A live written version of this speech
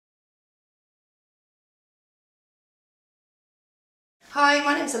Hi,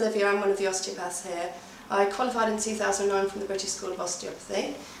 my name's Olivia, I'm one of the osteopaths here. I qualified in 2009 from the British School of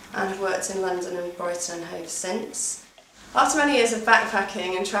Osteopathy and have worked in London and Brighton and Hove since. After many years of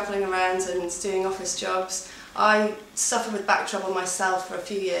backpacking and travelling around and doing office jobs, I suffered with back trouble myself for a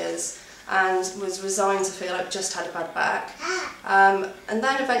few years and was resigned to feel I'd just had a bad back. And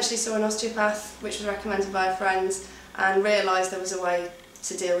then eventually saw an osteopath, which was recommended by a friend, and realised there was a way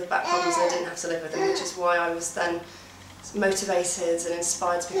to deal with back problems and I didn't have to live with them, which is why I was then motivated and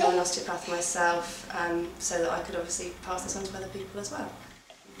inspired to become an osteopath myself, so that I could obviously pass this on to other people as well.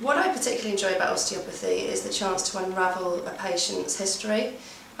 What I particularly enjoy about osteopathy is the chance to unravel a patient's history,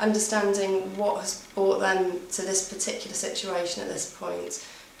 understanding what has brought them to this particular situation at this point,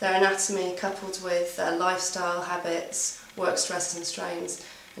 their anatomy coupled with their lifestyle, habits, work stresses and strains,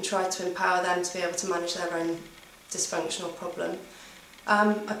 and try to empower them to be able to manage their own dysfunctional problem.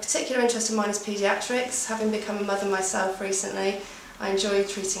 A particular interest of mine is paediatrics. Having become a mother myself recently, I enjoy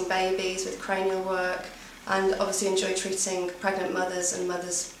treating babies with cranial work and obviously enjoy treating pregnant mothers and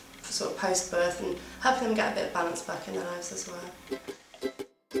mothers for sort of post-birth and helping them get a bit of balance back in their lives as well.